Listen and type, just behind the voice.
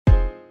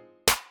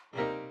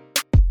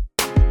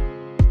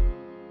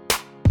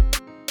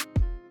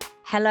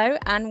Hello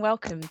and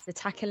welcome to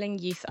Tackling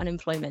Youth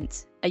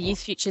Unemployment, a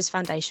Youth Futures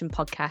Foundation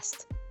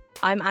podcast.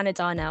 I'm Anna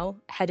Darnell,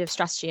 Head of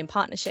Strategy and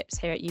Partnerships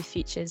here at Youth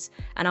Futures,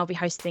 and I'll be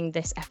hosting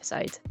this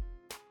episode.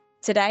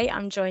 Today,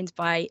 I'm joined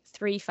by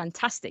three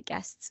fantastic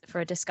guests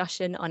for a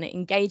discussion on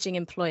engaging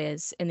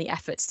employers in the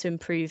efforts to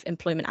improve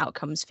employment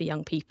outcomes for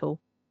young people.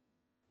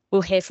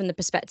 We'll hear from the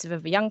perspective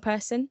of a young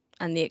person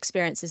and the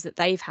experiences that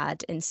they've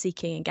had in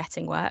seeking and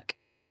getting work,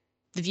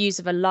 the views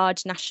of a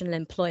large national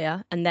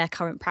employer and their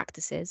current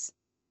practices,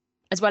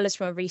 as well as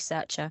from a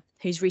researcher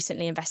who's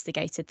recently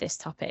investigated this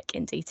topic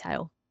in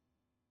detail.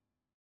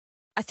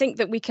 I think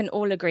that we can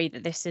all agree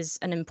that this is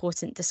an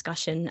important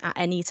discussion at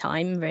any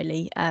time,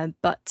 really,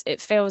 but it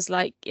feels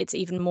like it's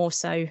even more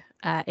so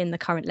in the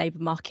current labour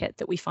market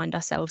that we find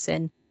ourselves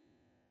in,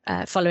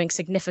 following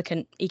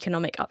significant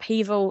economic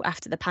upheaval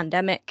after the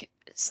pandemic,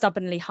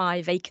 stubbornly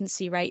high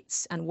vacancy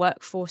rates and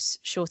workforce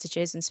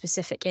shortages in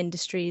specific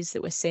industries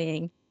that we're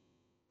seeing.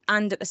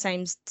 And at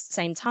the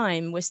same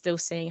time, we're still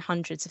seeing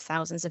hundreds of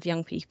thousands of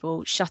young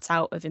people shut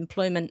out of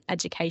employment,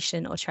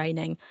 education or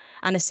training,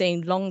 and are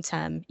seeing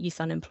long-term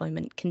youth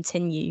unemployment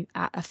continue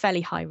at a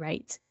fairly high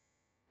rate.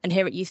 And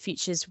here at Youth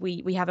Futures,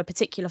 we have a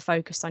particular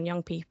focus on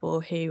young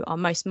people who are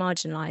most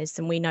marginalised,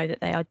 and we know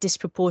that they are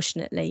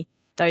disproportionately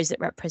those that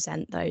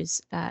represent those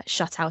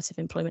shut out of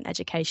employment,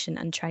 education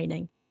and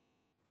training.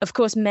 Of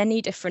course,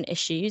 many different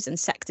issues and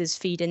sectors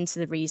feed into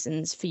the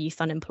reasons for youth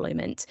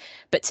unemployment,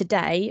 but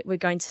today we're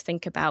going to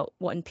think about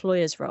what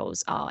employers'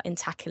 roles are in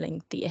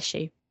tackling the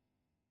issue.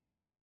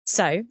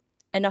 So,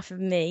 enough of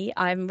me.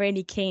 I'm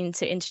really keen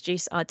to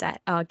introduce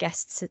our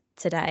guests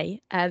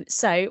today.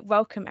 So,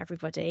 welcome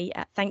everybody.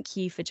 Thank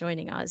you for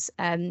joining us.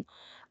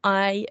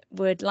 I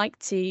would like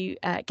to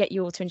get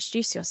you all to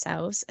introduce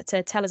yourselves,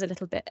 to tell us a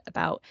little bit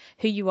about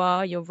who you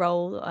are, your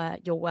role,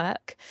 your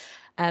work.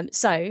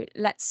 So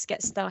let's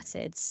get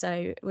started.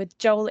 So with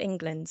Joel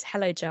England.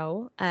 Hello,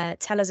 Joel.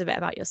 Tell us a bit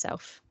about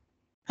yourself.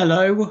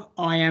 Hello,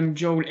 I am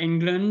Joel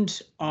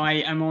England. I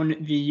am on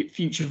the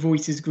Future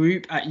Voices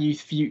group at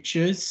Youth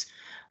Futures.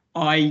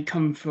 I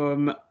come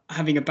from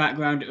having a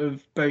background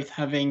of both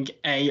having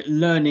a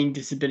learning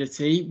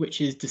disability,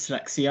 which is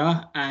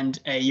dyslexia,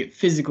 and a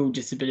physical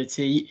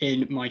disability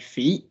in my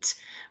feet.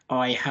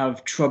 I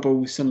have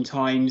trouble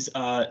sometimes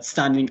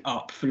standing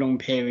up for long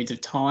periods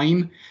of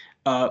time.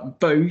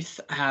 Both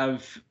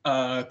have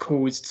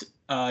caused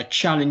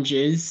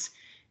challenges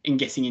in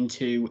getting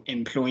into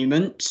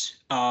employment,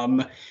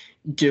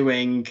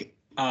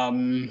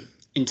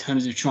 in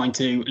terms of trying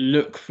to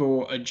look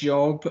for a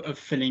job, of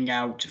filling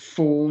out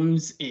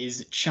forms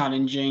is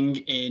challenging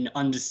in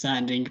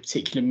understanding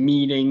particular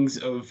meanings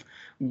of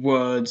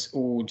words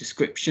or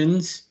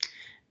descriptions.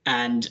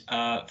 And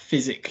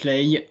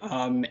physically,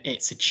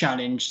 it's a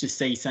challenge to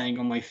stay standing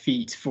on my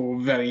feet for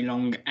very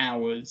long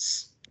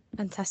hours.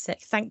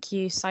 Fantastic. Thank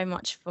you so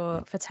much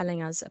for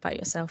telling us about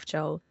yourself,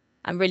 Joel.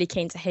 I'm really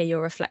keen to hear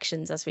your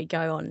reflections as we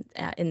go on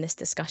in this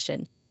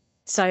discussion.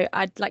 So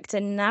I'd like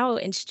to now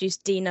introduce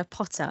Dina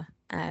Potter,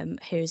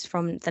 who's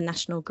from the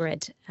National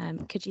Grid.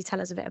 Could you tell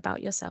us a bit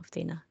about yourself,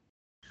 Dina?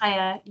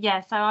 Hi,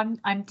 so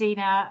I'm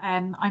Dina.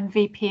 I'm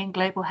VP and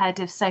Global Head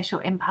of Social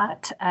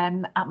Impact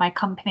at my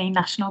company,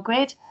 National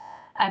Grid.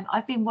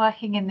 I've been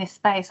working in this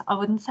space, I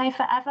wouldn't say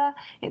forever.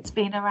 It's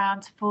been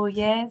around 4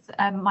 years.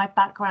 My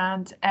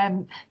background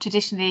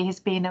traditionally has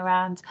been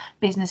around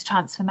business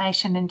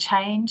transformation and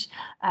change.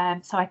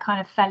 So I kind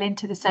of fell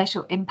into the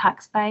social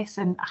impact space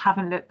and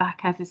haven't looked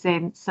back ever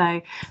since. So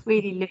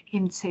really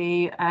looking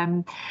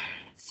to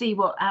see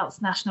what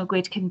else National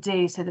Grid can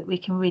do so that we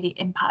can really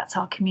impact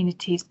our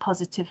communities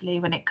positively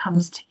when it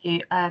comes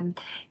to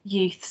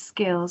youth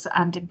skills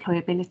and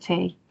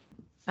employability.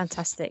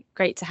 Fantastic.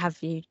 Great to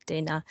have you,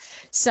 Dina.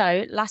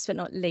 So last but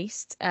not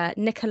least,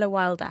 Nicola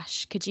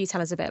Wildash, could you tell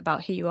us a bit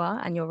about who you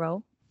are and your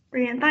role?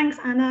 Brilliant. Thanks,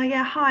 Anna.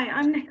 Yeah, hi,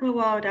 I'm Nicola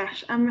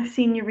Wildash. I'm a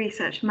Senior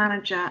Research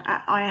Manager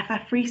at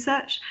IFF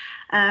Research,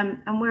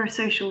 and we're a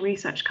social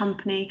research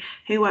company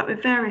who work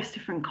with various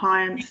different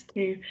clients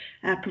to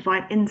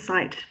provide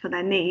insight for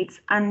their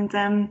needs. And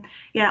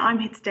I'm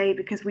here today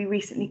because we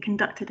recently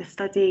conducted a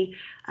study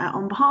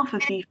on behalf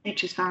of the Youth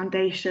Futures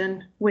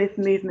Foundation with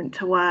Movement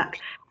to Work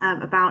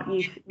about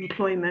youth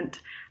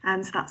employment.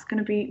 And so that's going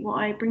to be what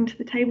I bring to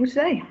the table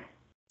today.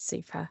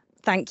 Super.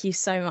 Thank you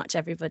so much,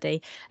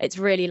 everybody. It's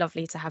really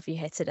lovely to have you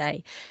here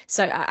today.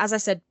 So as I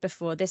said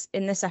before,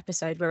 in this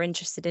episode, we're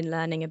interested in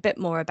learning a bit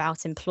more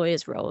about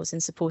employers' roles in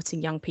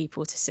supporting young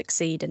people to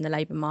succeed in the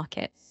labour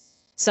market.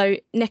 So,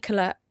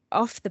 Nicola,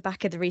 off the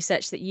back of the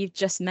research that you've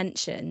just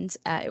mentioned,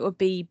 it would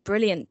be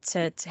brilliant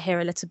to hear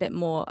a little bit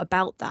more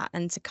about that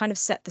and to kind of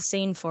set the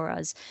scene for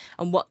us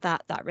and what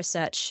that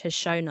research has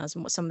shown us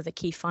and what some of the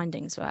key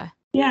findings were.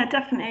 Yeah,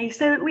 definitely.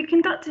 So we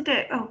conducted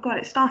it,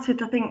 it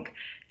started, I think,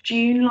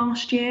 June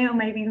last year, or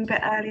maybe even a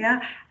bit earlier,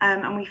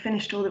 and we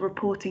finished all the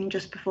reporting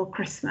just before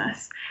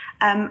Christmas.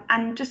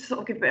 And just to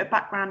sort of give a bit of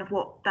background of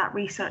what that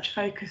research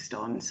focused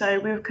on. So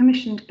we were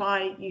commissioned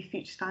by Youth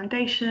Futures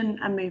Foundation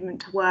and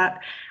Movement to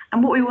Work,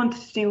 and what we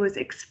wanted to do was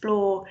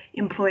explore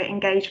employer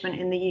engagement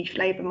in the youth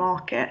labour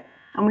market.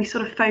 And we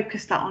sort of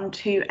focused that on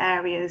two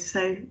areas.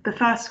 So the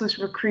first was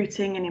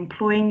recruiting and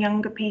employing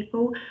younger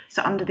people,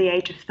 so under the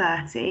age of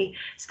 30.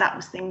 So that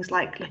was things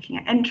like looking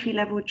at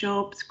entry-level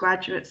jobs,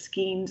 graduate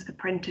schemes,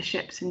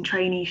 apprenticeships and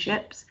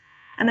traineeships.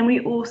 And then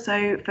we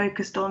also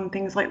focused on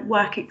things like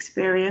work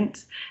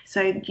experience,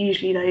 so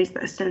usually those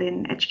that are still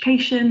in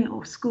education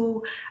or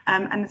school,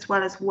 and as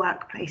well as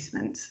work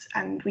placements.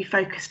 And we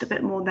focused a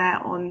bit more there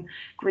on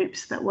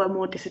groups that were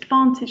more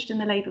disadvantaged in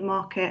the labour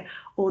market,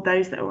 or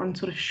those that were on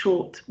sort of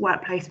short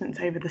work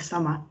placements over the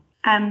summer.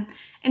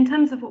 In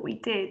terms of what we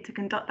did to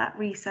conduct that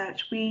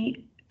research,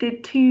 we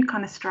did two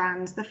kind of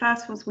strands. The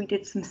first was we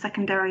did some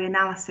secondary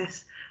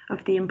analysis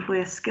of the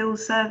Employer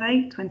Skills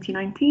Survey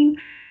 2019.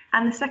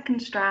 And the second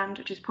strand,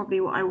 which is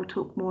probably what I will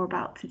talk more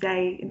about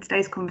today in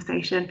today's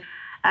conversation,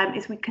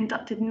 is we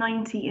conducted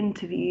 90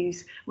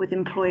 interviews with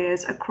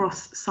employers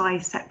across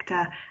size,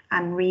 sector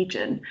and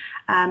region.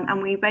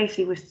 And we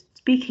basically were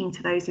speaking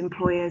to those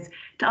employers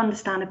to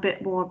understand a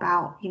bit more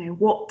about,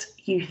 what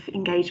youth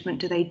engagement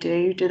do they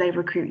do? Do they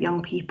recruit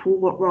young people?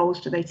 What roles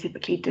do they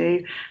typically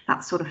do?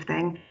 That sort of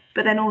thing.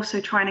 But then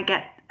also trying to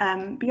get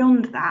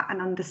beyond that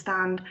and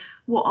understand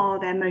what are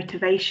their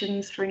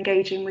motivations for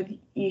engaging with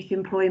youth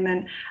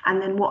employment,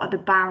 and then what are the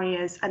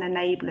barriers and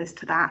enablers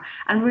to that,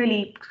 and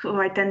really sort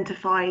of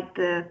identify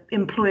the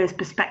employer's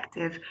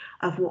perspective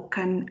of what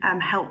can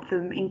help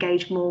them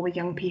engage more with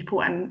young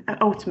people and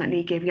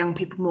ultimately give young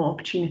people more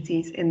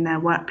opportunities in their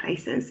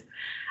workplaces.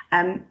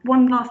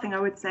 One last thing I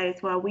would say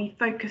as well, we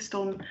focused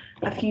on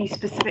a few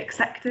specific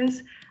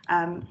sectors,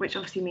 which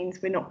obviously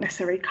means we're not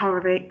necessarily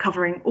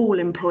covering all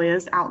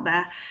employers out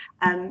there,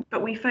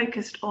 but we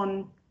focused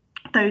on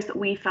those that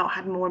we felt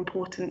had more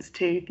importance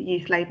to the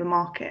youth labour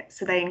market.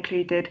 So they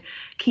included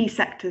key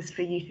sectors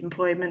for youth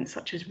employment,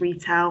 such as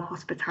retail,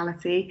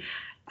 hospitality,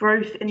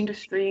 growth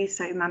industries,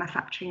 so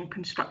manufacturing and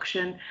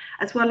construction,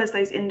 as well as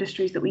those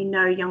industries that we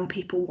know young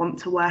people want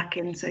to work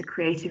in, so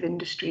creative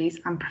industries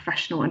and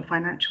professional and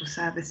financial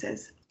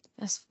services.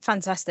 That's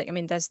fantastic. I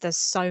mean, there's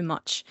so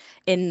much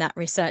in that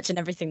research and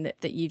everything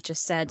that you've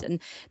just said. And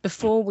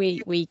before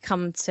we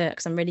come to,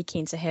 because I'm really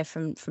keen to hear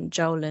from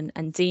Joel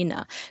and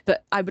Dina,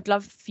 but I would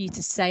love for you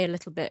to say a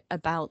little bit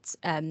about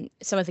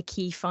some of the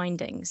key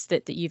findings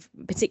that you've,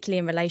 particularly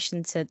in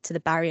relation to the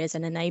barriers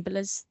and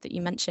enablers that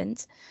you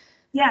mentioned.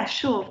 Yeah,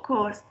 sure, of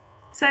course.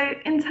 So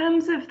in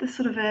terms of the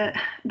sort of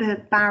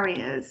the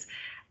barriers,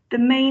 the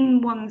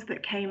main ones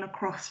that came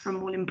across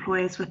from all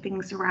employers were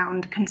things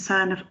around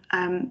concern of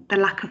the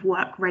lack of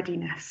work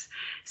readiness.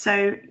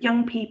 So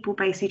young people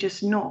basically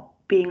just not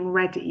being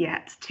ready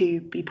yet to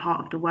be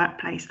part of the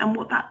workplace. And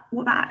what that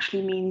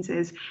actually means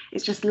is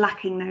just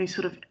lacking those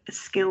sort of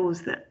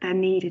skills that they're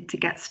needed to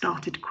get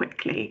started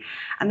quickly.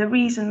 And the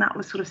reason that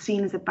was sort of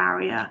seen as a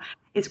barrier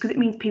is because it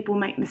means people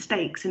make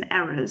mistakes and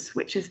errors,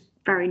 which is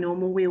very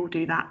normal. We all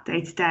do that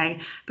day to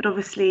day. But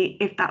obviously,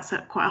 if that's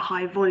at quite a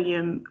high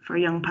volume for a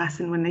young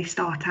person when they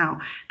start out,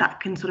 that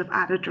can sort of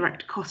add a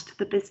direct cost to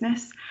the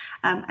business.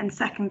 And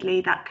secondly,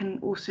 that can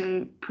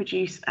also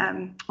produce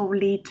or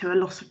lead to a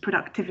loss of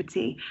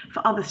productivity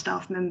for other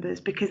staff members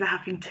because they're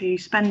having to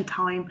spend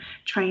time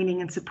training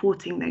and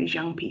supporting those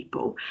young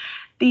people.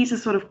 These are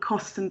sort of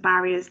costs and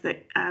barriers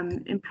that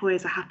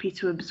employers are happy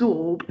to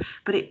absorb,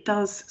 but it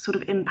does sort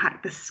of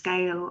impact the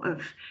scale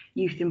of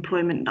youth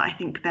employment that I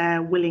think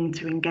they're willing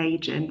to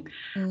engage in.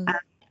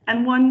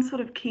 And one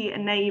sort of key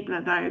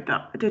enabler, though,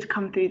 that did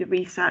come through the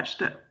research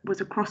that was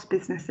across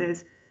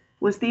businesses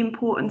was the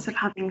importance of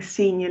having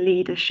senior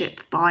leadership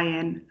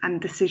buy-in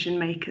and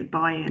decision-maker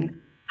buy-in.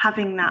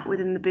 Having that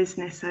within the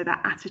business, so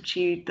that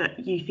attitude that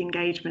youth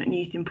engagement and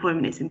youth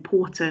employment is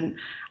important,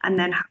 and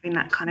then having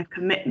that kind of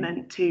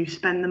commitment to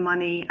spend the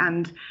money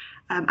and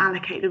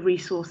allocate the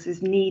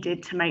resources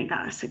needed to make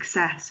that a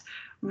success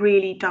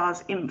really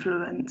does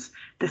influence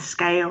the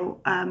scale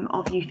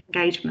of youth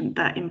engagement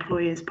that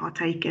employers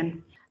partake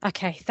in.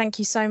 Okay, thank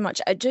you so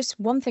much. Just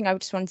one thing I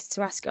just wanted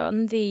to ask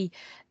on the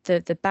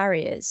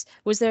barriers,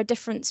 was there a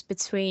difference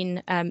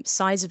between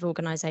size of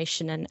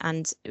organisation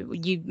and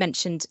you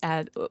mentioned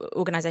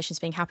organisations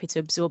being happy to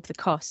absorb the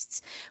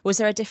costs. Was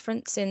there a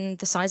difference in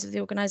the size of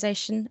the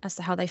organisation as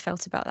to how they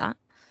felt about that?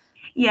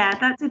 Yeah,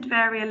 that did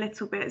vary a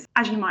little bit.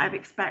 As you might have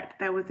expected,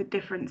 there was a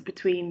difference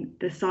between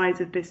the size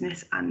of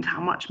business and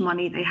how much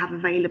money they have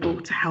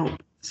available to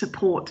help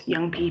support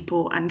young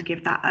people and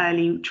give that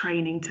early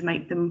training to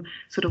make them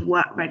sort of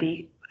work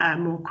ready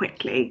more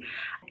quickly.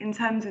 In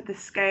terms of the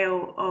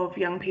scale of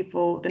young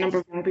people, the number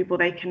of young people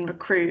they can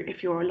recruit,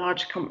 if you're a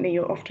large company,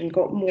 you've often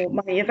got more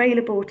money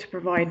available to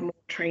provide more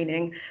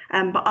training.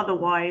 But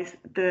otherwise,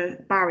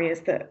 the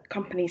barriers that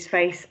companies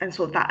face and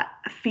sort of that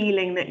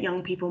feeling that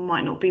young people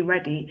might not be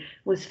ready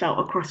was felt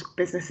across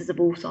businesses of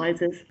all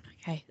sizes.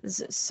 Okay, this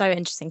is so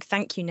interesting.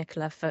 Thank you,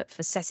 Nicola, for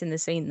setting the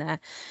scene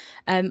there.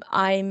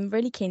 I'm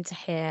really keen to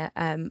hear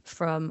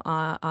from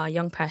our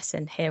young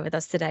person here with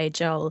us today,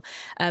 Joel.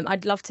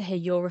 I'd love to hear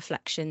your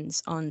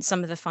reflections on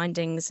some of the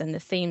findings and the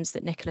themes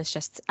that Nicola's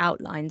just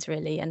outlined,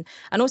 really, and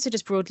also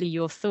just broadly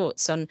your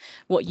thoughts on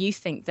what you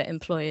think that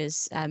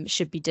employers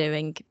should be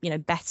doing,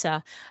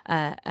 better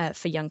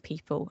for young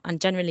people, and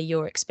generally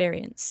your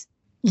experience.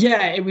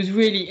 Yeah, it was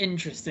really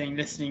interesting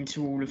listening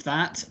to all of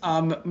that.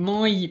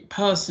 My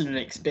personal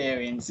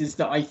experience is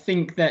that I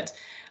think that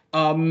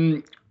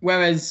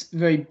whereas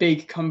very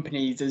big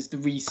companies, as the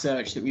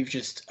research that we've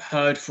just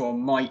heard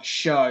from might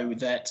show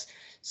that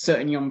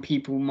certain young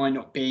people might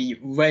not be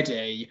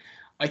ready,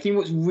 I think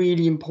what's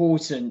really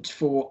important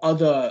for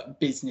other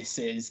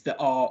businesses that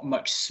are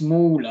much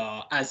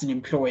smaller as an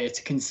employer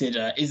to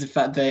consider is the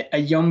fact that a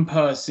young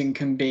person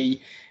can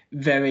be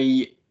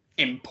very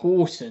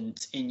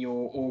important in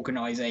your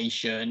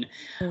organization.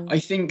 I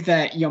think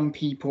that young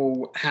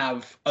people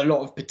have a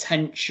lot of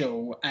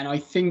potential, and I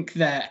think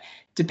that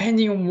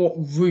depending on what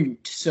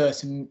route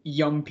certain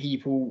young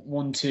people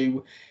want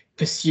to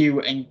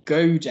pursue and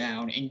go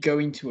down and go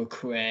into a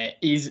career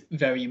is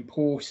very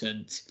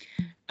important.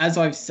 As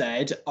I've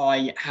said,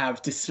 I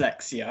have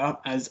dyslexia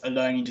as a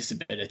learning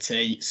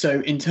disability.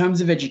 So in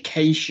terms of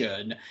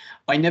education,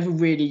 I never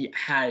really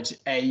had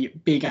a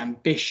big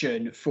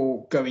ambition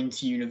for going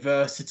to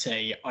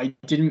university. I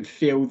didn't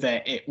feel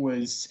that it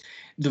was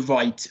the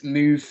right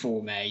move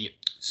for me.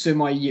 So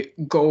my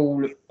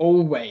goal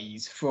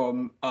always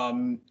from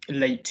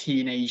late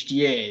teenage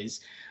years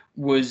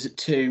was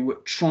to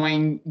try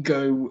and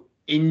go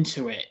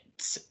into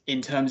it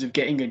in terms of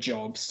getting a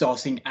job,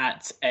 starting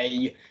at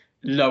a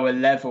lower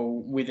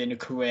level within a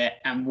career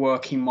and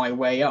working my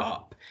way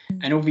up.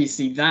 And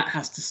obviously that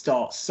has to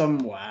start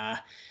somewhere.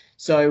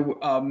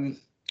 So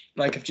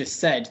like I've just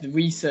said, the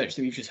research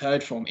that we've just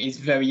heard from is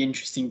very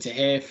interesting to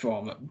hear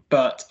from.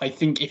 But I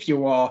think if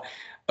you are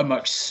a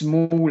much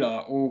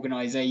smaller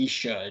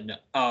organization,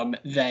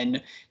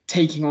 then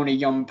taking on a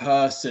young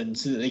person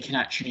so that they can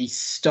actually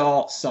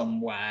start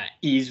somewhere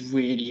is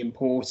really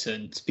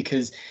important,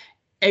 because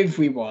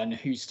everyone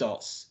who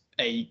starts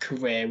a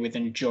career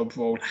within a job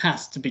role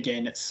has to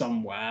begin at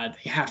somewhere.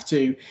 They have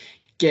to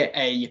get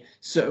a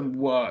certain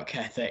work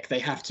ethic. They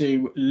have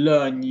to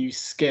learn new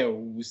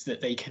skills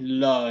that they can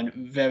learn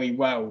very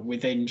well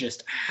within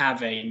just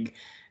having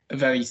a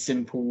very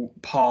simple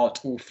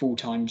part or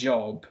full-time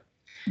job.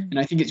 And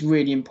I think it's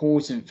really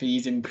important for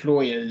these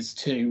employers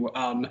to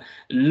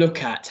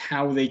look at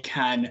how they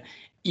can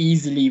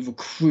easily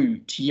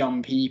recruit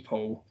young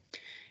people.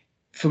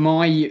 For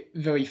my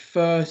very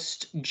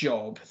first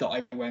job that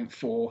I went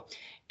for,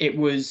 it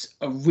was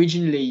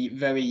originally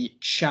very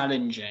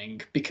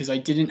challenging because I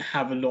didn't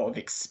have a lot of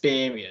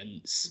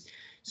experience.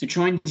 So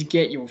trying to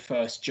get your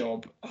first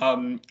job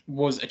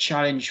was a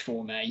challenge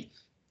for me.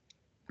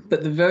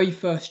 But the very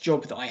first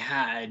job that I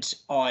had,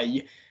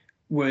 I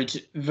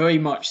would very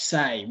much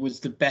say was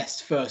the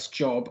best first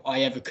job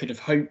I ever could have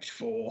hoped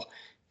for.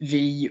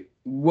 The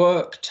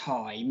work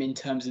time in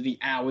terms of the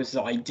hours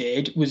that I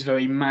did was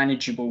very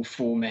manageable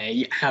for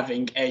me,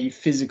 having a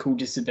physical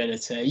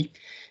disability.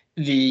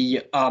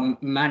 The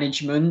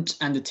management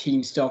and the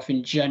team staff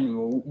in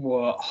general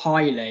were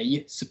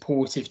highly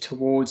supportive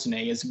towards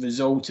me as a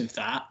result of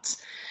that.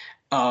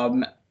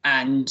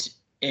 And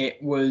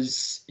it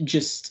was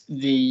just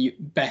the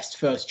best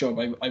first job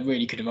I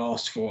really could have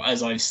asked for,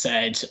 as I've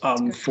said,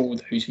 for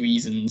those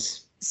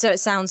reasons. So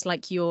it sounds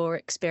like your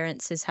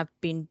experiences have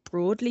been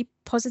broadly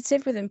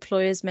positive, with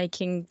employers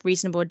making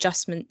reasonable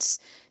adjustments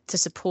to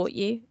support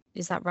you.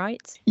 Is that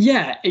right?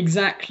 Yeah,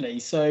 exactly.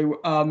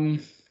 So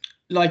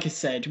like I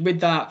said,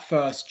 with that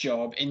first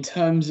job, in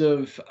terms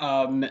of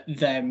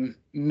them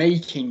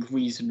making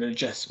reasonable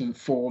adjustment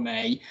for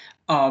me,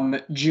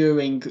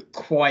 during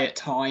quiet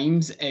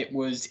times, it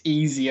was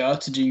easier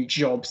to do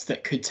jobs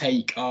that could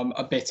take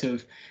a bit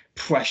of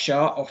pressure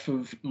off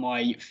of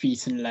my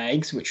feet and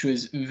legs, which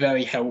was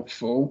very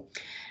helpful.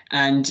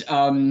 And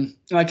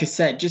like I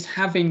said, just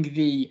having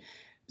the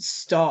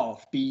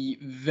staff be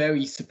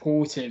very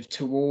supportive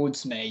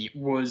towards me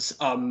was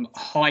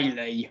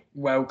highly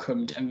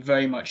welcomed and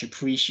very much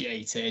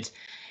appreciated.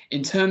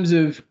 In terms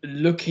of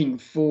looking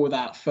for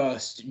that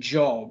first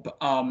job,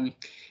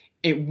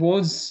 it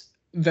was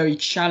very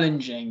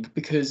challenging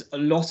because a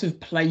lot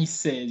of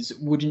places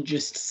wouldn't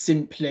just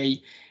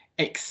simply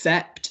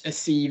accept a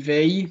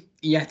CV.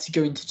 You had to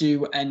go in to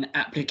do an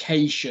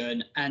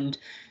application, and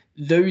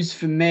those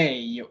for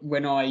me,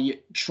 when I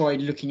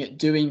tried looking at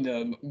doing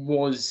them,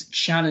 was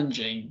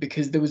challenging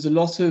because there was a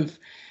lot of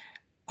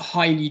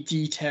highly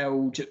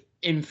detailed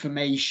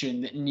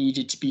information that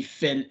needed to be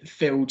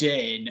filled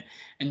in,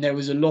 and there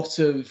was a lot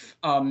of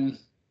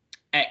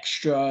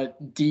extra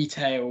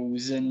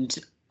details and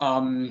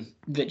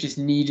that just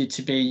needed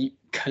to be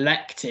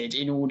collected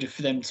in order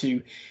for them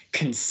to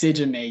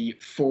consider me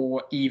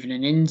for even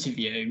an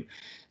interview.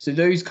 So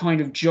those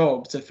kind of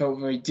jobs I felt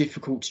very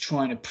difficult to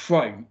try and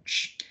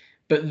approach.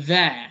 But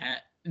there,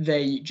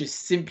 they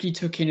just simply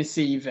took in a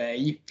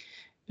CV.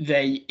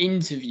 they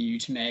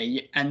interviewed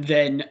me, and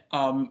then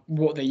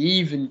what they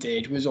even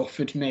did was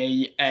offered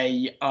me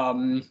a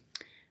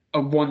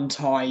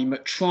one-time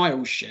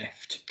trial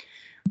shift,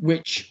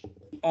 which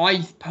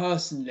I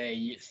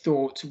personally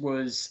thought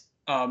was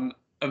a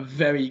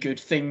very good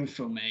thing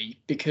for me,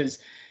 because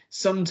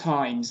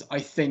sometimes I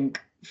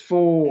think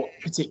for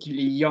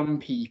particularly young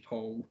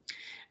people,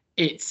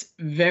 it's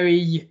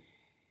very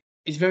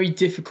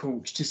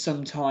difficult to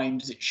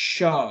sometimes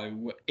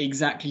show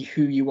exactly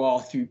who you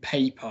are through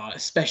paper,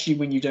 especially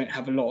when you don't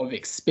have a lot of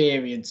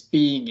experience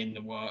being in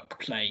the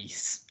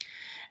workplace.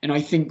 And I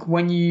think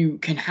when you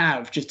can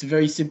have just a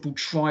very simple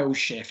trial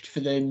shift for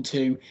them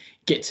to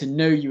get to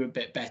know you a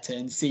bit better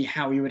and see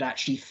how you would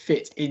actually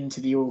fit into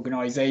the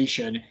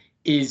organization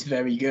is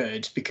very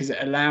good, because it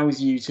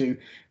allows you to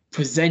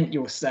present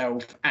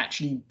yourself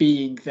actually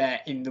being there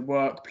in the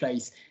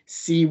workplace,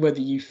 see whether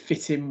you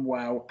fit in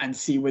well, and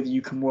see whether you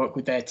can work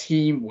with their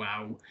team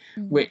well,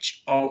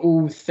 which are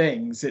all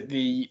things that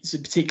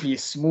particularly a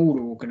small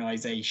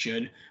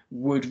organization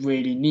would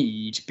really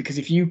need. Because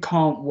if you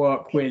can't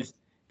work with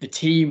the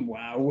team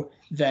well,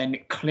 then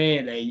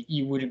clearly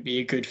you wouldn't be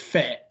a good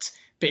fit.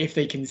 But if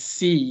they can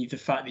see the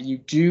fact that you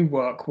do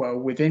work well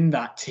within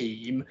that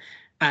team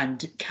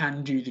and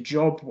can do the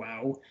job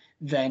well,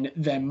 then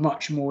they're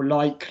much more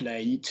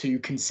likely to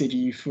consider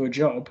you for a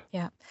job.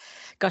 Yeah.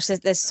 Gosh,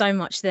 there's so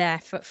much there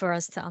for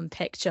us to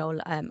unpick,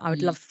 Joel. I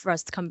would love for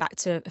us to come back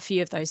to a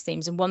few of those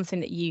themes. And one thing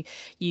that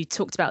you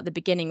talked about at the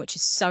beginning, which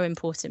is so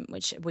important,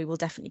 which we will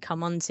definitely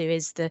come on to,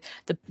 is the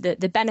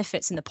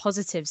benefits and the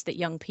positives that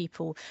young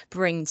people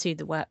bring to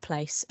the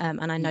workplace.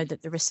 And I know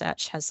that the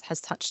research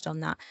has touched on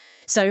that.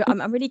 So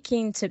I'm really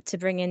keen to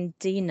bring in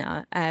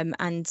Dina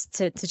and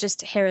to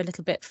just hear a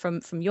little bit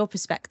from your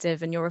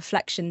perspective and your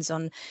reflections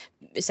on,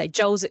 say,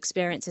 Joel's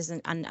experiences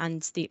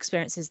and the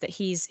experiences that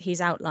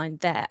he's outlined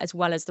there, as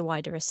well as the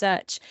wider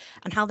research,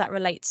 and how that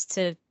relates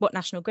to what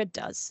National Grid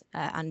does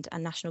and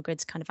National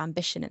Grid's kind of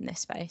ambition in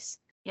this space.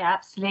 Yeah,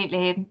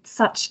 absolutely.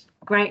 Such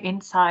great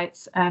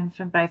insights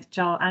from both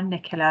Joel and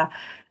Nicola.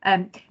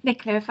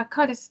 Nicola, if I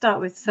kind of start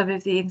with some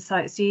of the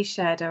insights you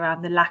shared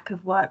around the lack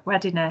of work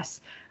readiness,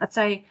 I'd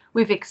say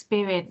we've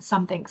experienced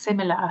something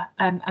similar.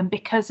 And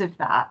because of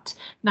that,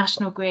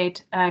 National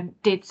Grid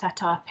did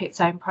set up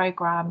its own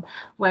programme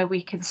where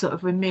we can sort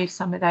of remove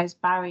some of those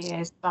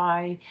barriers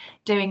by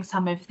doing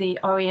some of the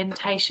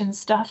orientation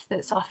stuff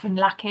that's often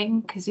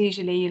lacking, because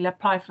usually you'll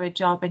apply for a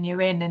job and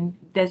you're in, and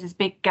there's this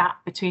big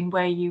gap between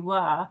where you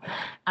were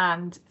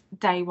and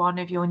day one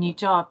of your new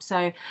job.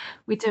 So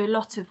we do a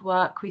lot of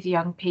work with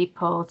young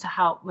people to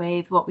help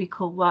with what we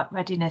call work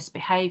readiness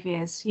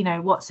behaviours. You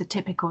know, what's a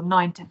typical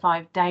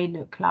 9-to-5 day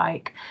look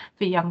like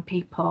for young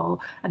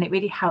people? And it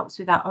really helps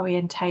with that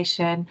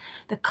orientation,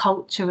 the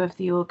culture of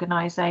the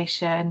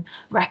organisation,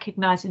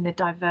 recognising the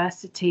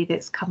diversity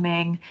that's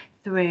coming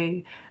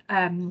through,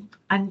 and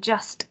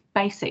just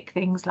basic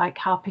things like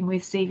helping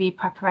with CV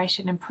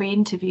preparation and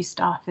pre-interview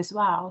staff as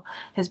well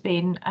has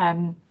been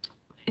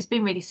it's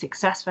been really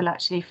successful,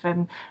 actually,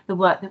 from the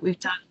work that we've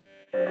done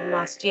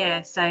last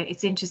year. So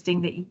it's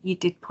interesting that you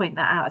did point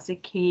that out as a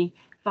key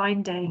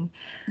finding.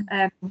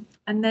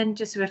 And then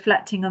just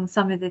reflecting on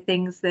some of the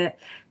things that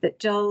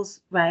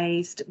Joel's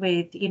raised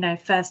with, you know,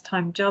 first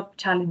time job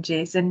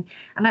challenges. And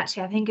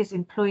actually, I think as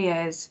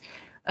employers,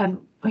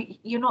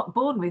 you're not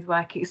born with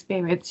work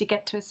experience. You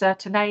get to a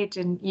certain age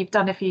and you've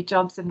done a few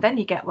jobs and then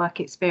you get work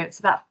experience.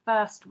 So that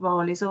first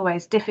role is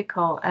always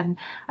difficult. And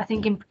I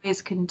think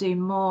employers can do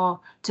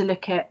more to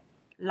look at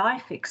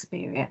life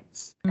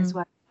experience as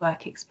well as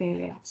work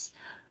experience,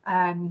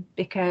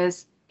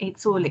 because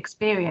it's all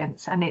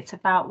experience, and it's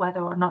about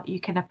whether or not you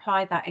can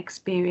apply that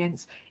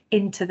experience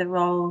into the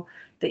role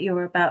that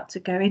you're about to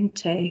go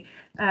into.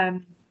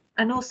 And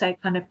also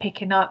kind of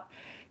picking up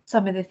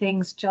some of the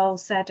things Joel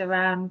said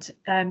around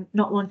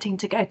not wanting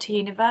to go to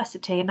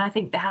university. And I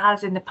think there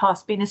has in the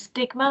past been a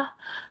stigma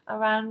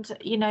around,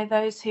 you know,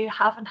 those who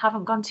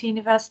haven't gone to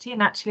university.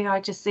 And actually, I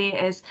just see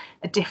it as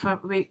a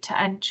different route to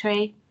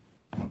entry.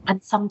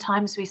 And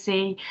sometimes we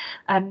see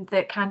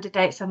that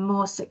candidates are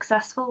more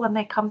successful when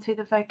they come through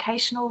the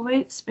vocational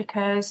routes,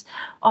 because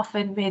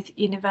often with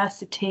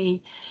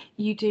university,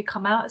 you do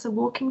come out as a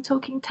walking,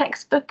 talking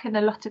textbook, and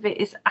a lot of it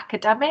is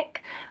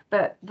academic,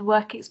 but the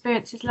work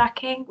experience is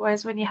lacking.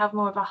 Whereas when you have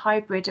more of a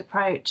hybrid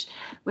approach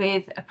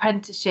with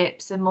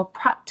apprenticeships and more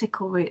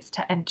practical routes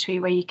to entry,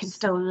 where you can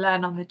still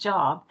learn on the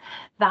job,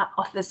 that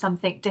offers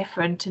something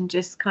different and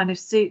just kind of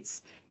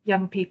suits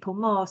young people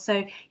more.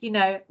 So, you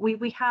know,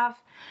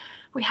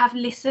 we have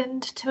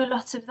listened to a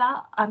lot of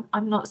that.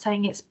 I'm not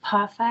saying it's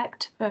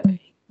perfect, but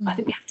I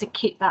think we have to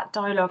keep that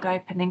dialogue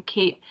open and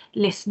keep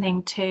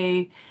listening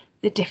to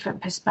the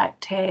different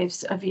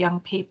perspectives of young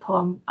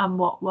people and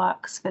what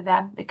works for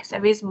them, because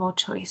there is more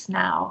choice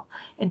now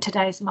in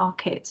today's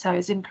market. So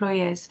as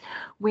employers,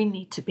 we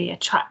need to be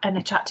an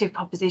attractive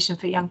proposition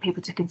for young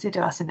people to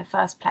consider us in the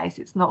first place.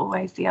 It's not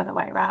always the other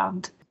way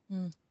around.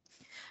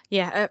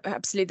 Yeah,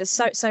 absolutely.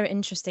 That's so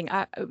interesting.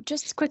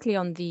 Just quickly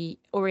on the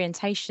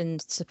orientation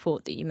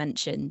support that you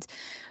mentioned,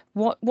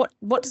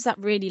 What does that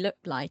really look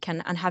like,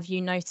 and have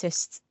you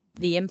noticed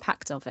the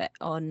impact of it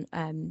on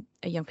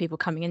young people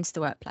coming into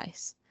the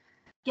workplace?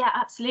 Yeah,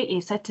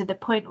 absolutely. So to the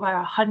point where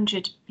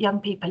 100 young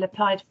people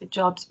applied for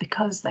jobs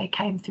because they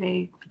came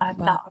through that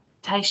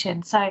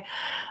orientation. So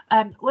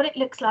what it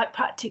looks like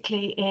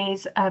practically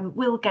is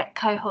we'll get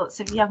cohorts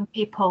of young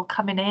people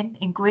coming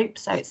in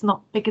groups, so it's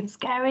not big and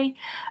scary.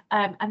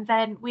 And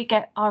then we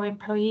get our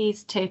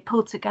employees to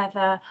pull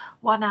together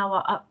 1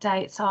 hour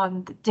updates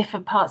on the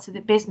different parts of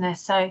the business.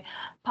 So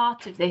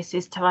part of this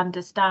is to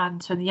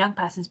understand from the young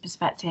person's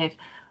perspective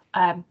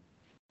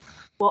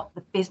what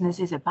the business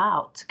is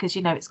about, because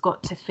it's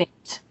got to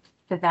fit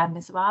for them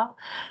as well.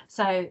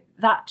 So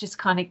that just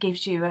kind of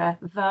gives you a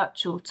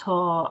virtual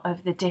tour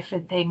of the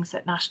different things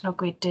that National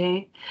Grid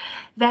do.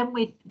 Then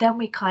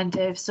we kind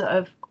of sort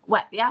of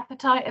whet the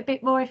appetite a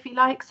bit more, if you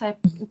like. So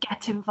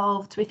get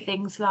involved with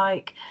things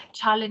like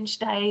challenge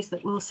days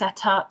that we'll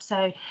set up.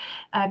 So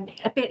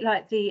a bit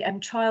like the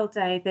trial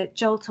day that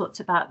Joel talked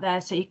about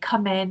there. So you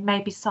come in,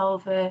 maybe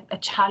solve a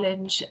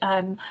challenge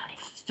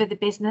for the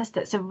business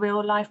that's a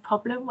real life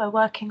problem we're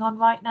working on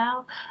right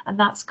now. And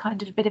that's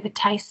kind of a bit of a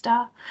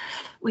taster.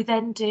 We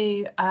then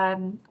do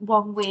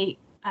 1 week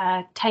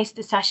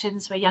taster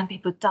sessions where young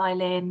people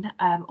dial in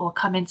or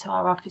come into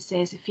our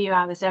offices a few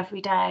hours every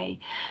day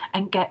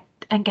and get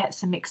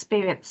some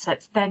experience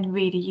that's then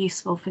really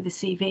useful for the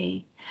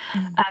CV.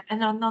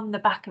 And on the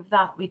back of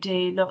that, we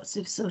do lots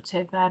of sort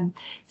of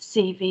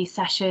CV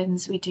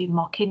sessions, we do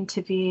mock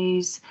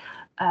interviews,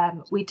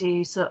 we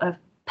do sort of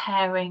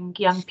pairing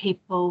young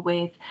people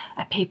with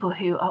people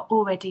who are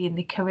already in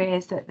the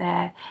careers that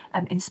they're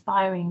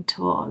inspiring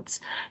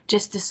towards,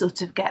 just to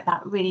sort of get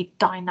that really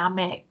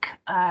dynamic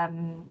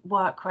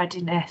work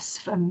readiness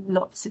from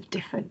lots of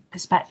different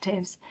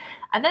perspectives.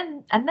 And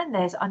then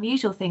there's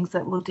unusual things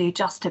that we'll do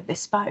just a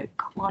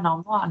bespoke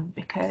one-on-one,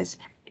 because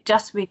it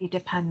just really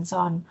depends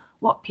on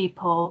what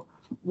people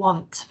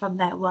want from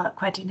their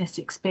work readiness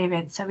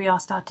experience. So we are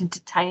starting to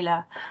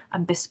tailor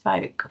and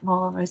bespoke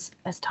more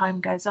as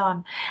time goes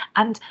on.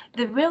 And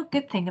the real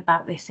good thing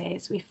about this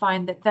is we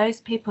find that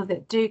those people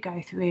that do go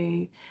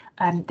through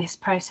this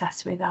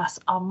process with us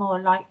are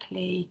more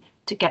likely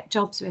to get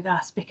jobs with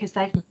us, because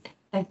they've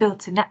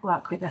built a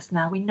network with us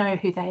now. We know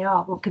who they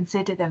are. We'll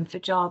consider them for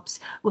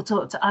jobs. We'll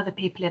talk to other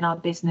people in our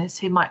business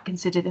who might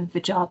consider them for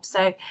jobs.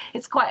 So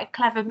it's quite a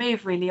clever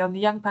move, really, on the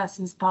young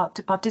person's part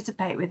to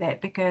participate with it,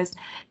 because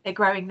they're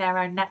growing their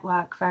own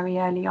network very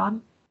early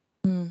on.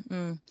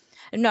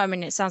 No, I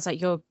mean, it sounds like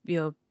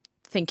you're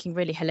thinking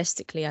really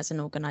holistically as an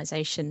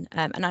organisation,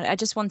 and I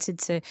just wanted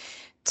to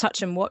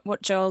touch on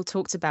what Joel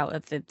talked about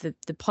of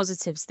the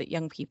positives that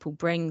young people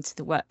bring to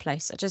the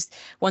workplace. I just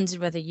wondered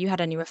whether you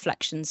had any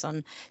reflections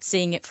on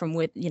seeing it from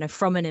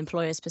an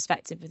employer's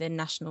perspective within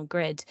National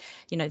Grid,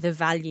 the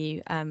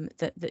value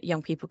that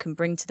young people can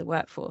bring to the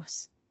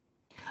workforce.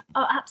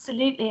 Oh,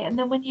 absolutely. And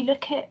then when you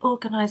look at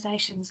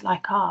organisations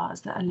like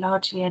ours that are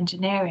largely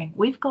engineering,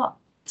 we've got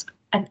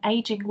an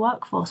ageing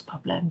workforce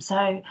problem.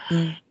 So,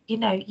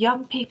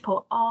 young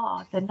people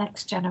are the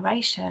next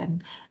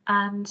generation.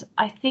 And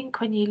I think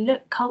when you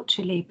look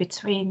culturally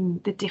between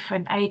the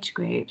different age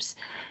groups,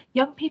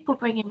 young people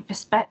bring in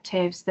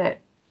perspectives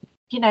that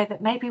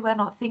maybe we're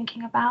not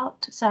thinking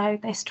about. So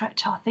they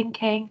stretch our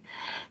thinking.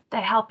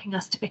 They're helping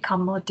us to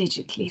become more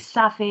digitally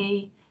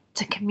savvy,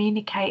 to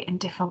communicate in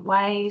different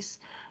ways.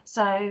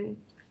 So,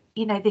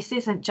 this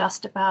isn't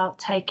just about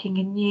taking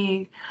a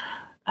new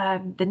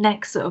the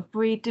next sort of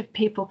breed of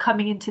people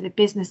coming into the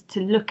business to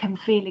look and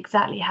feel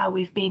exactly how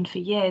we've been for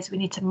years. We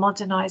need to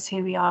modernize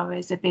who we are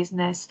as a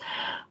business.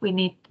 We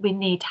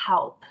need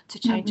help to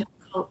change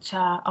our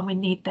culture, and we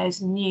need those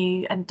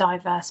new and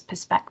diverse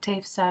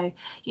perspectives. So,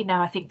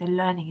 I think the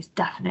learning is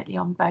definitely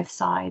on both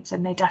sides,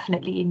 and they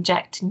definitely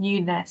inject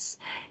newness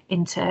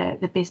into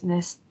the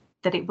business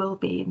that it will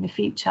be in the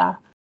future.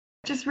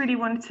 Just really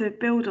wanted to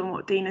build on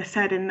what Dina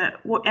said, in that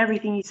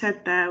everything you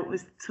said there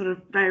was sort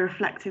of very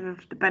reflective of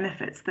the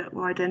benefits that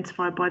were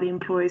identified by the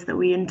employers that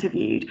we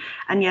interviewed.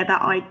 And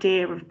that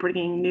idea of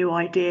bringing new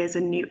ideas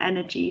and new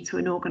energy to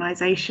an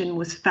organisation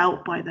was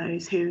felt by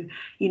those who,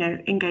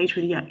 engage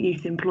with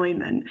youth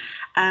employment.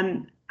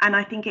 And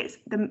I think it's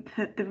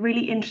the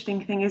really interesting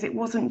thing is it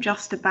wasn't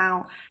just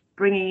about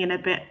bringing in a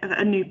bit of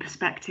a new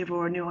perspective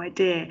or a new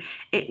idea.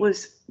 It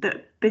was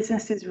that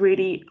businesses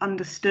really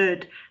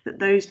understood that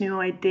those new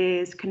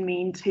ideas can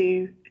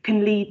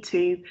lead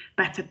to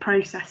better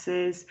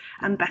processes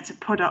and better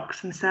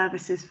products and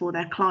services for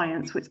their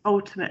clients, which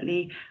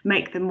ultimately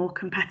make them more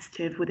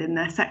competitive within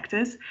their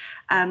sectors.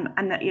 And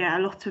that, a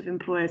lot of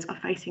employers are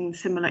facing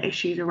similar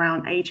issues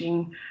around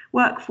ageing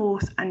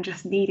workforce and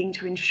just needing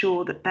to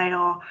ensure that they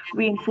are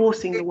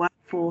reinforcing the workforce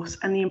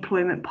and the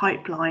employment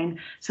pipeline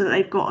so that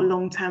they've got a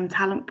long-term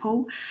talent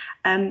pool.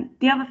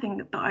 The other thing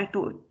that I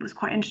thought was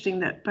quite interesting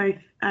that both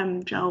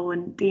Joel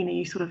and Dina,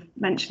 you sort of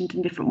mentioned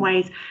in different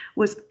ways,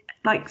 was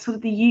like sort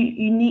of the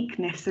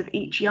uniqueness of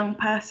each young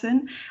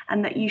person,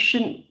 and that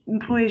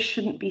employers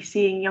shouldn't be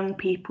seeing young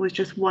people as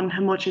just one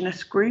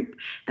homogenous group.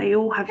 They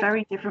all have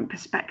very different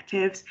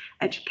perspectives,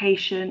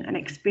 education and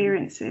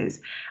experiences,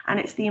 and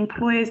it's the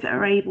employers that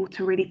are able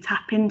to really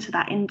tap into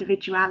that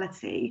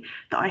individuality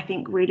that I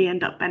think really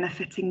end up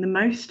benefiting the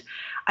most.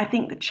 I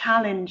think the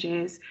challenge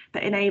is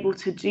that in able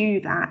to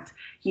do that,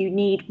 you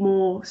need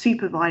more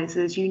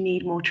supervisors, you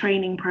need more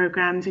training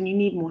programs, and you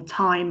need more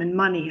time and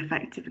money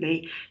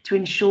effectively to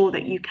ensure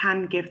that you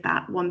can give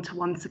that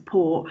one-to-one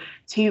support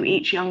to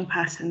each young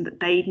person that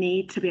they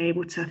need to be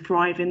able to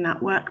thrive in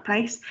that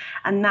workplace.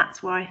 And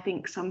that's where I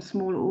think some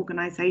smaller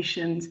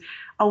organisations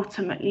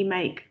ultimately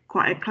make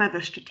quite a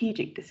clever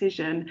strategic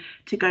decision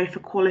to go for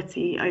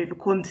quality over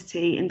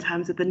quantity in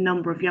terms of the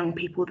number of young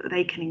people that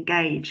they can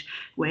engage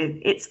with.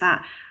 It's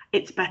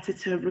better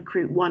to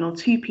recruit 1 or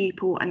 2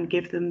 people and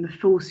give them the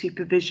full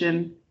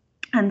supervision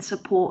and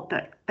support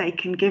that they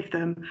can give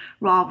them,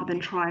 rather than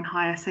try and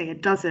hire, say, a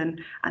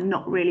dozen and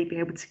not really be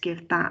able to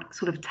give that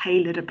sort of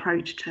tailored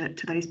approach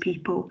to those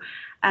people.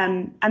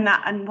 And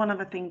one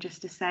other thing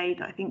just to say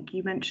that I think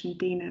you mentioned,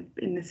 Dina,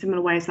 in a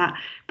similar way, is that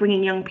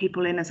bringing young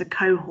people in as a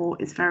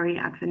cohort is very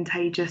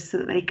advantageous so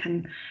that they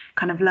can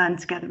kind of learn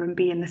together and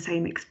be in the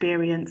same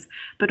experience.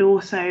 But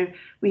also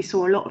we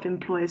saw a lot of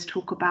employers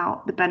talk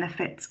about the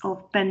benefits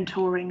of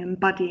mentoring and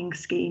buddying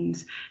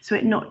schemes. So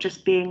it not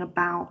just being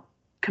about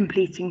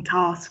completing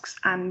tasks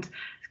and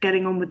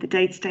getting on with the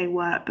day-to-day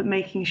work, but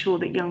making sure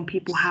that young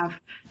people have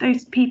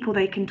those people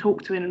they can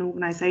talk to in an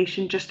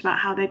organisation just about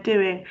how they're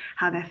doing,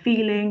 how they're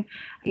feeling,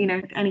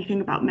 anything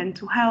about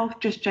mental health,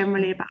 just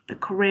generally about the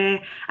career,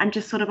 and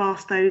just sort of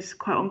ask those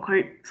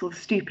quote-unquote sort of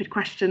stupid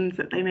questions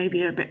that they may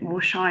be a bit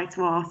more shy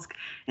to ask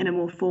in a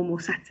more formal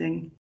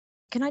setting.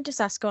 Can I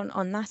just ask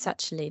on that,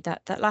 actually,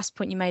 that last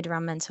point you made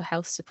around mental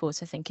health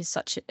support, I think is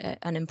such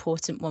an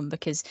important one,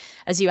 because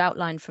as you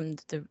outlined from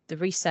the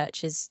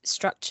research's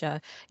structure,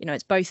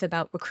 it's both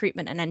about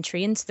recruitment and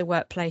entry into the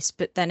workplace,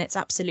 but then it's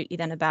absolutely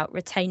then about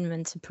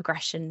retainment and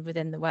progression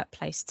within the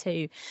workplace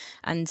too.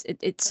 And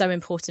it's so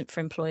important for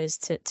employers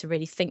to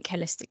really think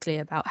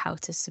holistically about how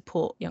to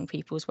support young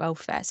people's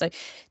welfare. So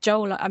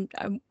Joel,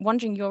 I'm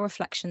wondering your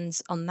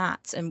reflections on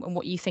that and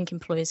what you think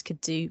employers could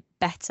do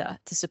better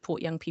to support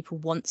young people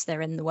once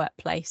they're in the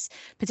workplace,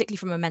 particularly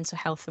from a mental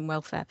health and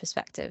welfare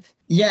perspective.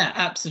 Yeah,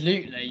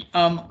 absolutely.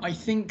 I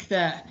think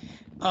that,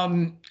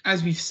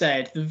 as we've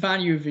said, the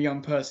value of a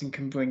young person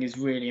can bring is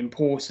really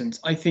important.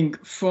 I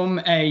think from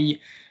a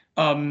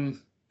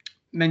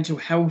mental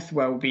health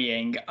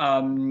well-being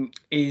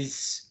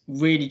is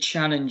really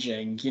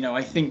challenging.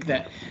 I think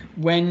that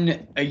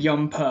when a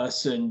young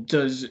person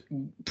does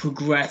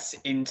progress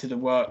into the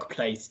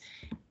workplace,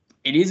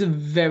 it is a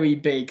very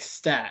big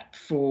step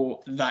for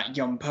that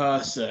young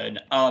person,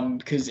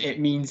 because it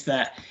means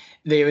that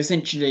they are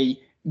essentially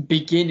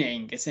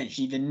beginning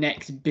the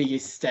next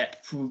biggest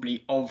step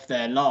probably of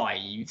their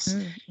lives.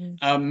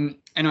 And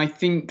I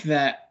think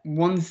that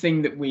one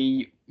thing that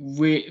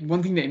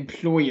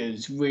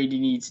employers really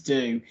need to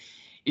do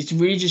is to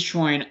really just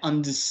try and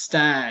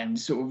understand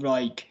sort of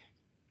like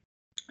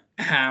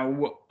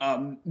how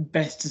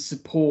best to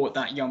support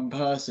that young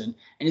person.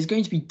 And it's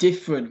going to be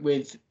different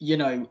with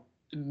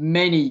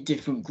many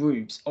different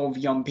groups of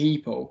young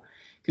people,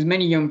 because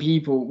many young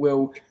people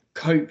will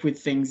cope with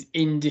things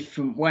in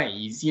different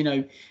ways.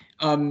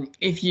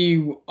 If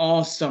you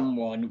are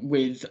someone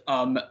with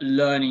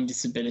learning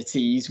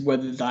disabilities,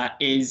 whether that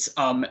is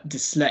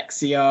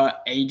dyslexia,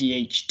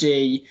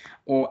 ADHD,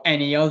 or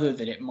any other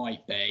that it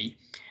might be,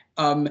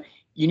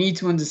 you need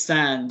to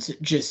understand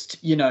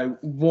just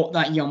what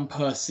that young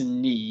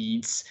person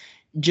needs.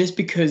 Just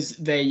because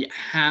they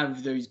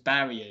have those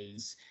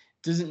barriers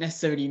doesn't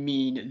necessarily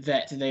mean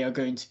that they are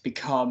going to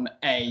become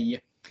a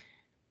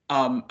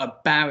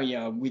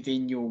barrier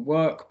within your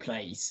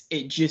workplace.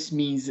 It just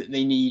means that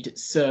they need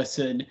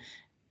certain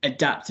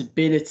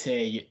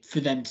adaptability for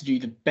them to do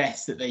the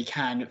best that they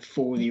can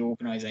for the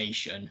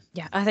organisation.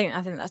 Yeah, I think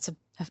that's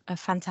a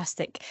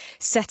fantastic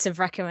set of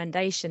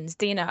recommendations.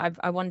 Dina,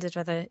 I wondered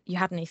whether you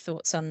had any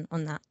thoughts on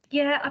that.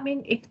 Yeah, I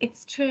mean,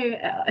 it's true.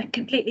 I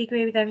completely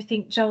agree with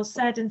everything Joel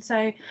said. And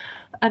so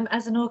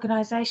as an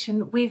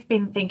organisation, we've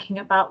been thinking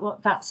about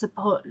what that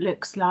support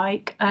looks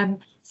like.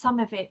 Some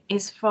of it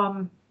is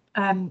from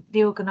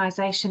the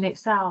organisation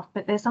itself,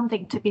 but there's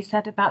something to be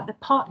said about the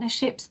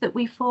partnerships that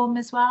we form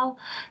as well.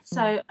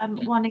 So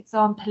one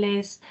example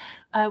is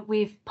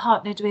we've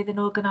partnered with an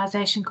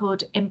organisation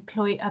called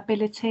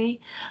Employability,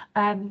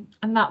 and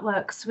that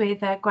works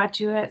with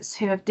graduates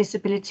who have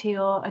disability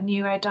or are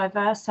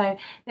neurodiverse. So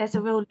there's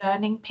a real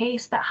learning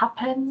piece that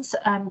happens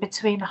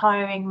between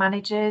hiring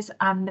managers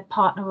and the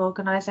partner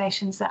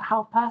organisations that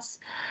help us.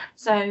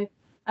 So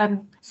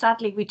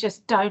sadly, we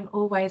just don't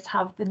always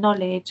have the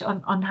knowledge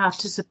on how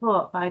to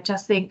support, but I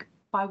just think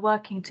by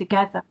working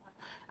together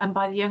and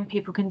by the young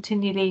people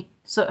continually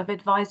sort of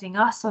advising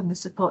us on the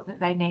support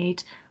that they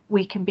need,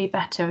 we can be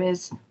better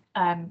as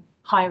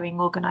hiring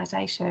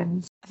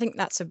organisations. I think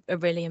that's a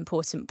really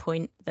important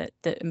point, that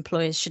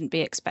employers shouldn't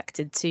be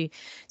expected to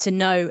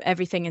know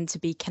everything and to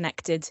be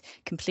connected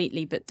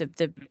completely, but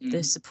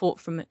the support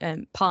from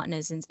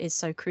partners is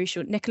so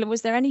crucial. Nicola,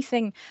 was there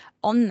anything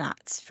on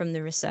that from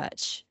the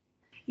research?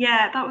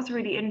 Yeah, that was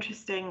really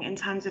interesting in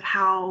terms of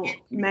how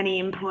many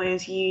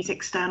employers use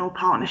external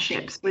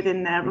partnerships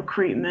within their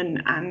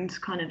recruitment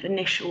and kind of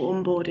initial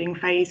onboarding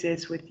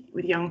phases with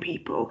young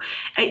people.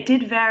 It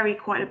did vary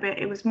quite a bit.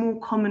 It was more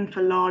common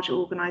for larger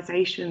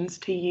organisations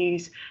to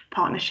use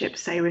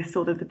partnerships, say with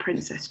sort of the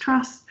Princess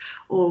Trust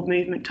or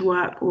Movement to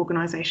Work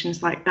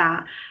organisations like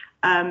that.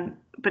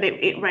 But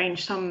it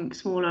ranged. Some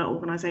smaller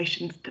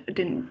organisations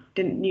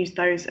didn't use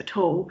those at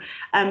all.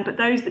 But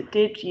those that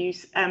did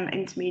use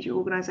intermediate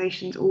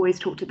organisations always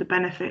talked to the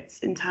benefits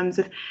in terms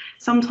of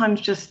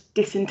sometimes just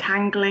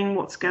disentangling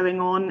what's going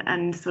on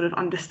and sort of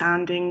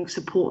understanding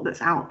support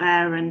that's out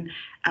there and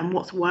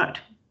what's worked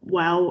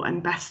well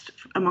and best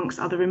amongst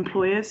other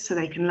employers, so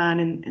they can learn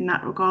in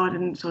that regard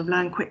and sort of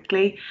learn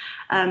quickly.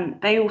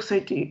 They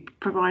also do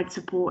provide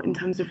support in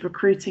terms of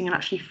recruiting and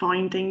actually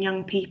finding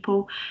young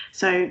people.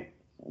 So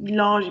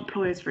large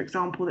employers, for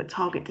example, that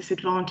target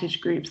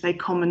disadvantaged groups, they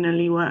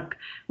commonly work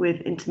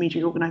with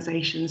intermediary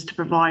organisations to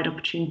provide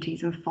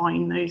opportunities and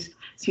find those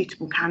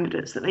suitable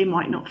candidates that they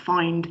might not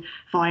find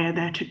via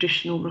their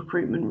traditional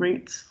recruitment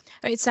routes.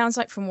 It sounds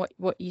like from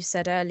what you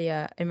said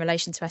earlier in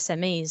relation to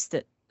SMEs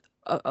that,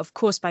 of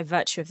course, by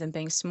virtue of them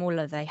being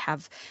smaller, they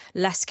have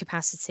less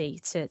capacity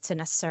to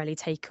necessarily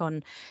take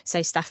on,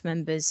 say, staff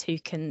members who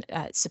can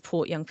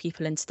support young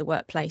people into the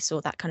workplace,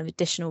 or that kind of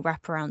additional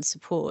wraparound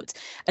support,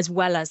 as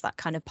well as that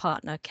kind of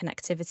partner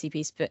connectivity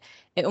piece. But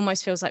it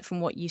almost feels like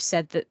from what you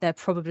said that they're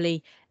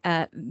probably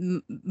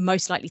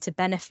most likely to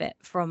benefit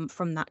from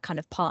that kind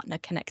of partner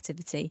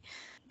connectivity.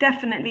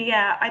 Definitely,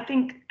 yeah. I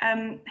think,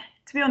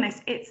 to be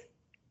honest,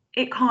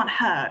 it can't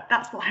hurt.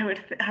 That's what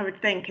I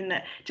would think, and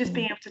that just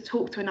being able to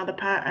talk to another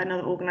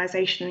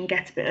organisation and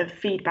get a bit of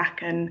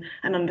feedback and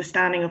an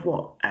understanding of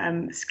what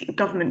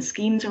government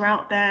schemes are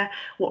out there,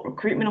 what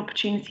recruitment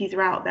opportunities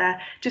are out there,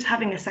 just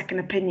having a second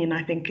opinion,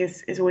 I think,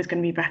 is always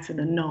going to be better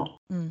than not.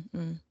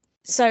 Mm-hmm.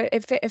 So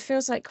it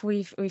feels like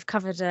we've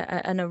covered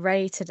an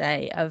array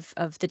today of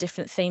the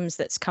different themes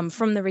that's come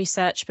from the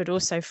research, but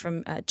also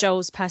from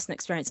Joel's personal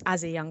experience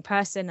as a young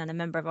person and a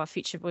member of our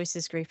Future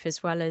Voices group,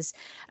 as well as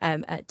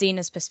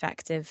Dina's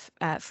perspective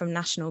from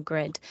National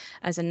Grid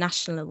as a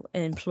national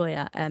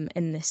employer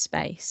in this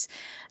space.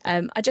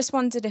 I just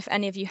wondered if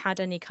any of you had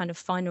any kind of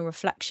final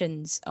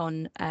reflections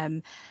on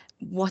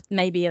what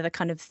maybe are the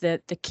kind of the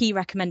key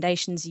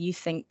recommendations you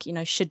think,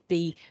 should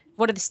be.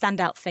 What are the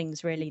standout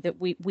things really that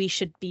we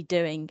should be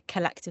doing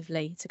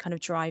collectively to kind of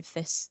drive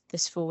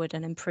this forward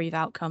and improve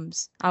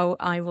outcomes?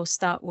 I will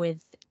start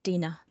with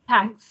Dina.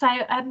 Thanks. So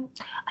I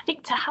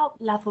think to help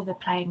level the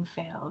playing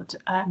field,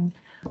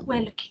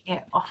 we're looking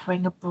at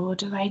offering a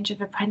broader range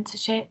of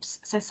apprenticeships.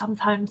 So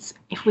sometimes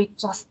if we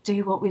just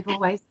do what we've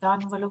always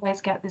done, we'll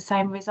always get the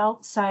same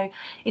results. So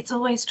it's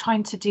always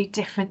trying to do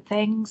different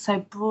things. So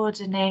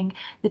broadening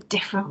the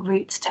different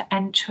routes to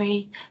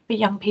entry for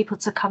young people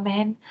to come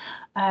in.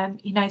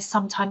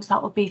 Sometimes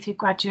that will be through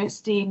graduate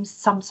schemes,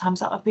 sometimes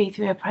that will be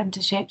through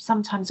apprenticeships,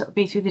 sometimes it will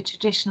be through the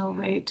traditional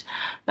route.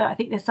 But I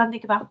think there's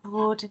something about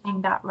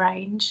broadening that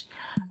range.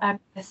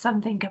 There's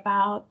something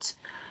about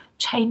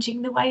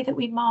changing the way that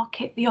we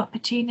market the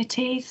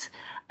opportunities,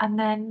 and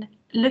then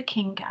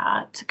looking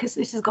at, because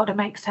this has got to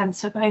make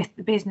sense for both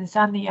the business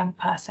and the young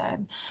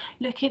person,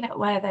 looking at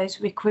where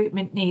those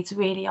recruitment needs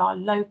really are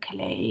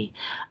locally,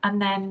 and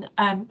then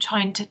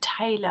trying to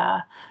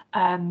tailor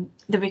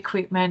the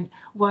recruitment,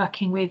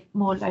 working with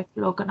more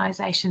local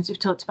organisations. We've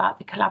talked about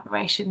the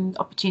collaboration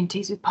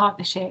opportunities with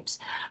partnerships,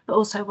 but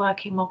also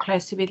working more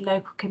closely with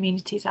local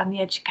communities and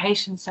the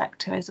education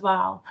sector as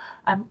well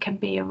can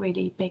be a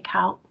really big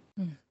help.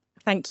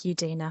 Thank you,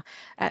 Dina.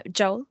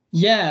 Joel?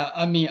 Yeah,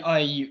 I mean,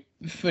 I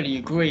fully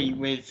agree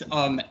with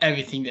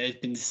everything that has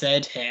been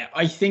said here.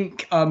 I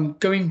think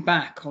going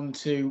back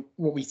onto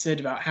what we said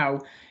about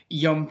how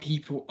young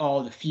people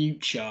are the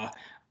future,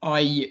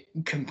 I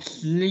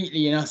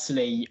completely and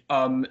utterly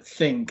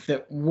think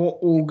that what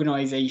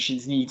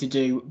organisations need to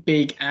do,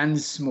 big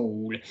and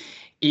small,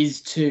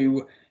 is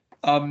to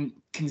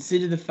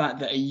consider the fact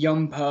that a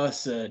young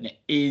person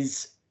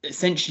is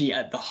essentially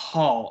at the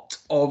heart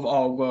of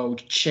our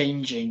world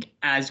changing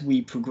as we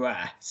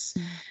progress.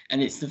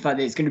 And it's the fact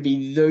that it's going to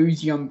be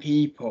those young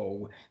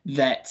people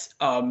that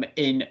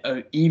in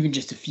even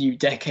just a few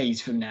decades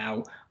from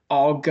now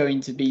are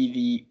going to be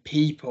the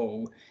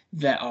people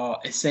that are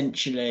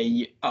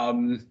essentially are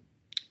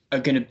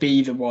going to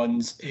be the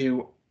ones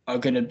who are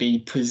going to be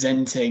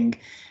presenting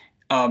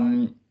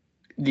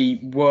the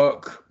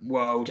work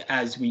world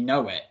as we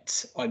know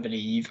it, I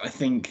believe. I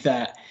think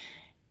that,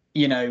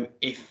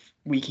 if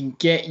we can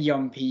get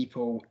young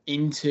people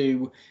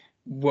into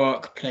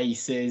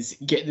workplaces,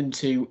 get them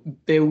to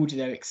build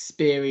their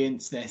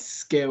experience, their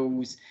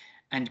skills,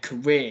 and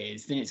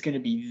careers, then it's going to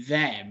be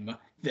them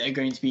that are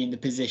going to be in the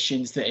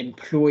positions that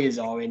employers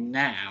are in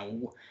now.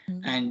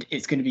 And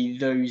it's going to be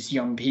those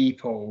young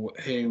people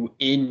who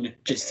in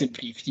just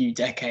simply a few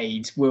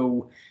decades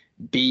will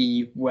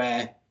be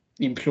where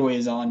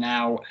employers are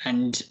now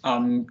and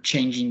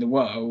changing the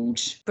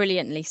world.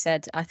 Brilliantly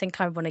said. I think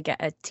I want to get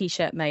a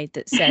t-shirt made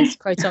that says,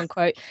 quote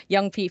unquote,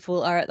 young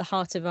people are at the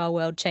heart of our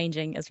world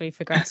changing as we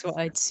progress. What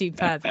a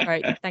superb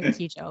quote. Thank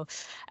you, Joel.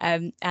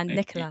 And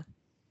Nicola.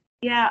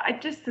 Yeah, I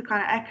just to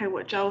kind of echo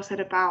what Joel said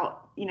about,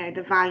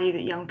 the value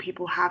that young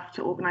people have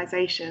to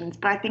organisations,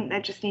 but I think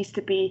there just needs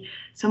to be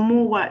some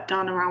more work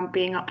done around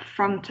being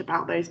upfront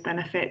about those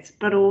benefits,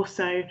 but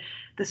also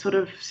the sort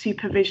of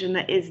supervision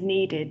that is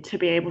needed to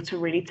be able to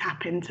really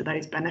tap into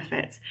those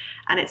benefits.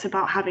 And it's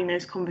about having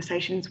those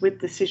conversations with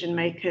decision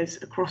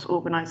makers across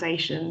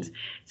organisations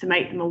to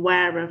make them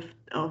aware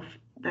of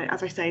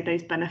as I say,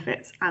 those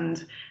benefits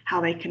and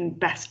how they can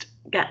best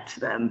get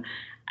to them.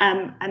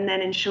 And then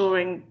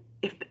ensuring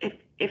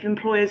if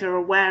employers are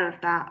aware of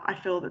that, I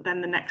feel that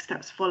then the next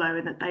steps follow,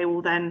 and that they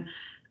will then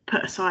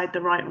put aside the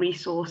right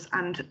resource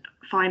and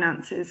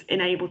finances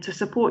in able to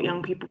support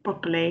young people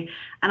properly.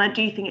 And I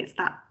do think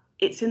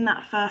it's in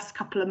that first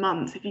couple of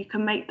months, if you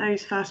can make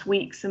those first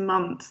weeks and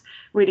months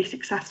really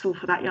successful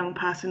for that young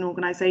person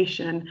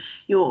organisation,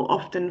 you'll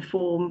often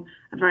form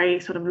a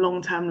very sort of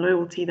long-term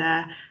loyalty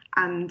there.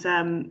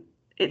 And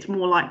it's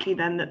more likely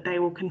then that they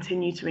will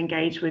continue to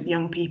engage with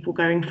young people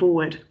going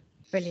forward.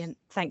 Brilliant.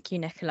 Thank you,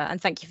 Nicola. And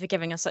thank you for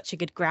giving us such a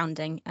good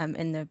grounding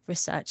in the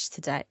research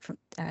today.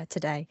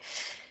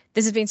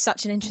 This has been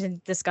such an interesting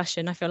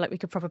discussion. I feel like we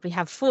could probably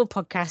have 4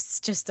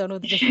 podcasts just on all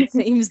the different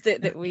themes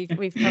that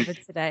we've covered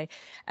today.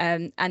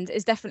 And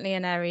it's definitely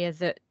an area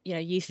that,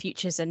 Youth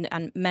Futures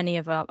and many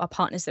of our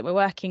partners that we're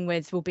working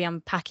with will be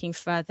unpacking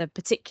further,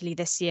 particularly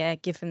this year,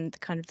 given the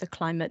kind of the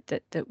climate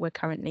that we're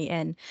currently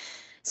in.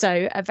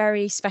 So a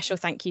very special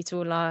thank you to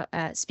all our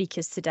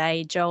speakers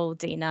today, Joel,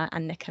 Dina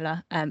and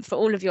Nicola, for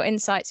all of your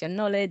insights, your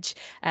knowledge,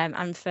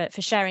 and for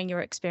sharing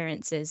your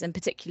experiences, and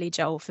particularly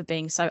Joel for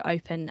being so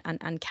open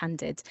and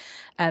candid.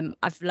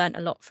 I've learned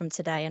a lot from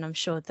today, and I'm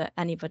sure that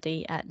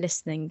anybody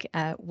listening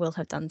will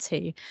have done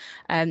too.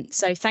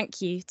 So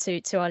thank you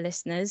to our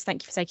listeners.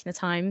 Thank you for taking the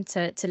time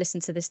to listen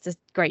to this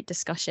great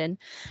discussion.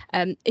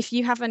 If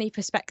you have any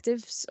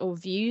perspectives or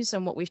views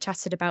on what we've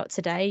chatted about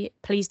today,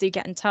 please do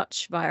get in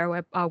touch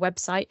via our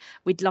website.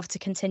 We'd love to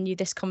continue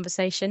this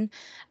conversation.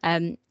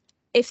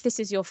 If this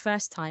is your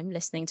first time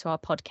listening to our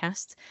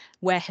podcast,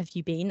 where have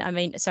you been?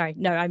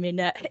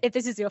 If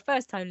this is your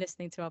first time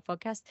listening to our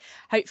podcast,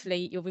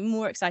 hopefully you'll be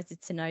more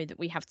excited to know that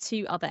we have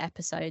 2 other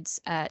episodes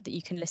that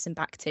you can listen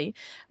back to.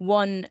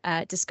 One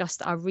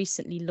discussed our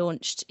recently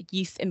launched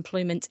Youth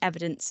Employment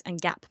Evidence and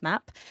Gap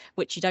Map,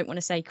 which you don't want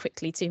to say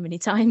quickly too many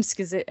times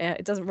because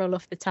it doesn't roll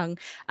off the tongue.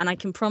 And I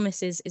can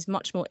promise is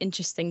much more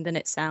interesting than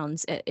it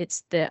sounds.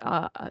 It's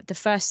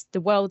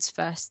the world's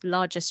first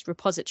largest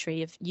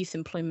repository of youth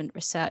employment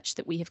research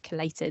that we have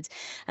collated,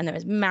 and there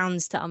is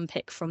mounds to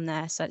unpick from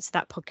there. So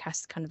that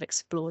podcast kind of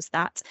explores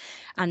that.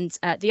 And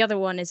the other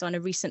one is on a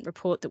recent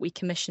report that we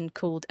commissioned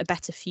called A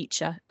Better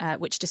Future,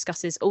 which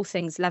discusses all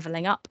things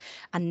levelling up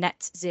and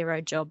net zero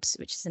jobs,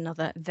 which is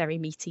another very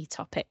meaty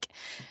topic.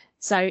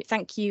 So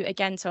thank you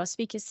again to our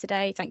speakers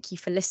today. Thank you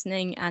for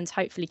listening, and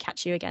hopefully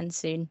catch you again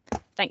soon.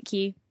 Thank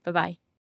you. Bye-bye.